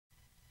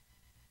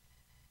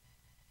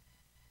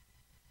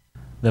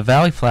The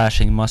valley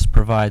flashing must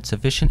provide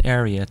sufficient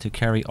area to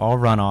carry all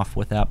runoff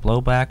without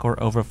blowback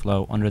or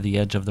overflow under the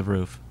edge of the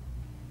roof.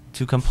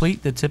 To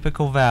complete the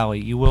typical valley,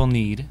 you will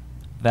need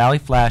valley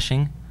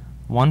flashing,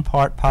 1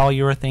 part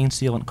polyurethane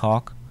sealant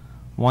caulk,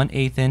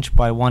 1/8 inch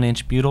by 1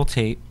 inch butyl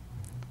tape,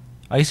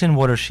 ice and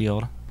water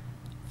shield,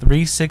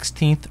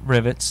 3/16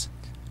 rivets,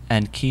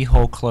 and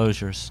keyhole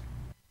closures.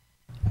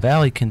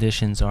 Valley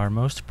conditions are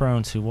most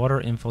prone to water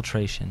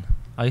infiltration.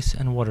 Ice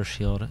and water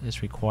shield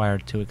is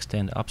required to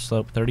extend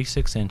upslope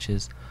 36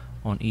 inches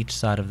on each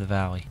side of the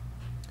valley.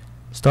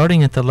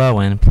 Starting at the low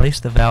end, place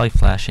the valley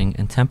flashing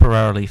and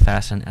temporarily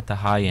fasten at the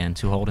high end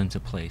to hold into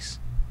place.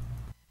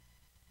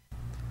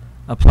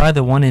 Apply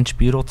the 1 inch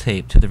butyl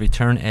tape to the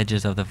return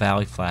edges of the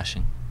valley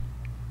flashing.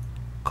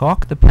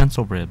 Caulk the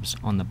pencil ribs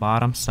on the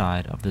bottom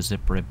side of the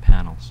zip rib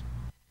panels.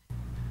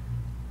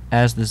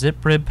 As the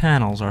zip rib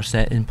panels are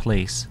set in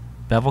place,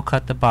 bevel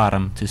cut the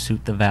bottom to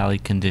suit the valley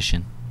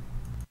condition.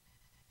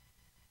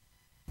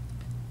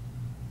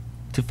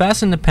 To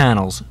fasten the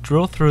panels,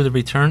 drill through the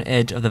return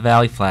edge of the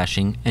valley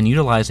flashing and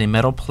utilize a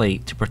metal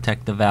plate to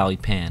protect the valley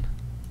pan.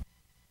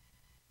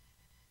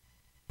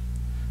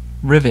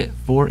 Rivet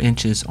 4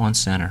 inches on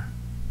center.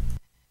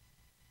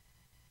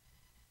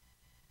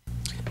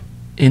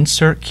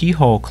 Insert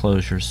keyhole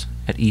closures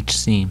at each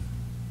seam.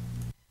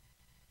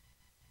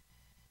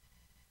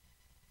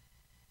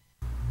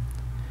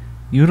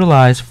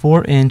 Utilize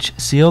 4-inch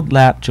sealed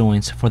lap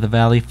joints for the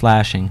valley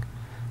flashing.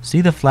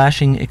 See the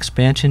flashing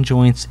expansion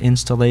joints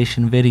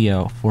installation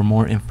video for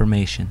more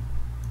information.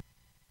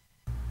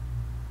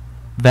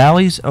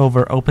 Valleys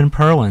over open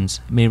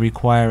purlins may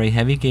require a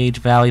heavy gauge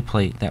valley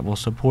plate that will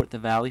support the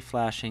valley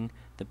flashing,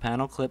 the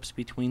panel clips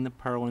between the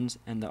purlins,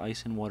 and the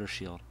ice and water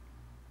shield.